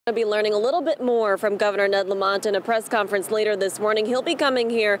We'll be learning a little bit more from Governor Ned Lamont in a press conference later this morning. He'll be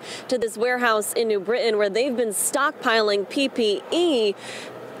coming here to this warehouse in New Britain where they've been stockpiling PPE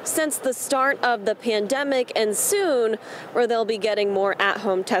since the start of the pandemic, and soon where they'll be getting more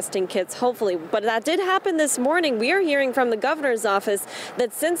at-home testing kits, hopefully. But that did happen this morning. We are hearing from the governor's office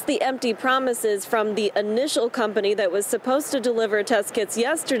that since the empty promises from the initial company that was supposed to deliver test kits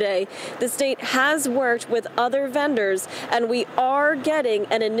yesterday, the state has worked with other vendors, and we are getting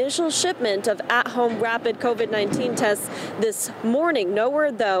an initial shipment of at-home rapid COVID-19 tests this morning. No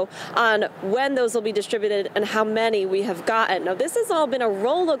word, though, on when those will be distributed and how many we have gotten. Now, this has all been a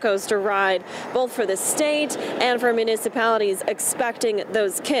roller coaster ride, both for the state and for municipalities expecting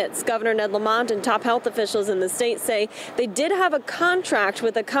those kits. Governor Ned Lamont and top health officials in the state say they did have a contract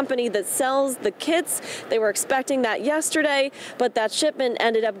with a company that sells the kits. They were expecting that yesterday, but that shipment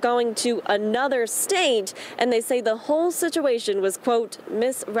ended up going to another state, and they say the whole situation was, quote,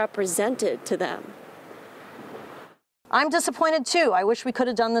 misrepresented to them. I'm disappointed too. I wish we could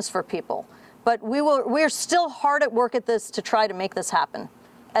have done this for people, but we're still hard at work at this to try to make this happen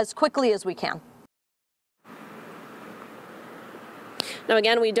as quickly as we can. Now,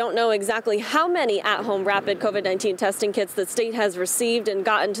 again, we don't know exactly how many at-home rapid COVID-19 testing kits the state has received and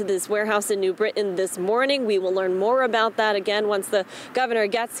gotten to this warehouse in New Britain this morning. We will learn more about that again once the governor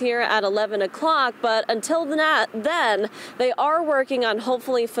gets here at 11 o'clock. But until then, they are working on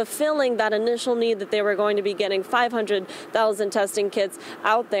hopefully fulfilling that initial need that they were going to be getting 500,000 testing kits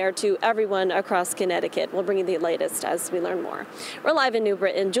out there to everyone across Connecticut. We'll bring you the latest as we learn more. We're live in New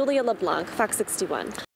Britain. Julia LeBlanc, Fox 61.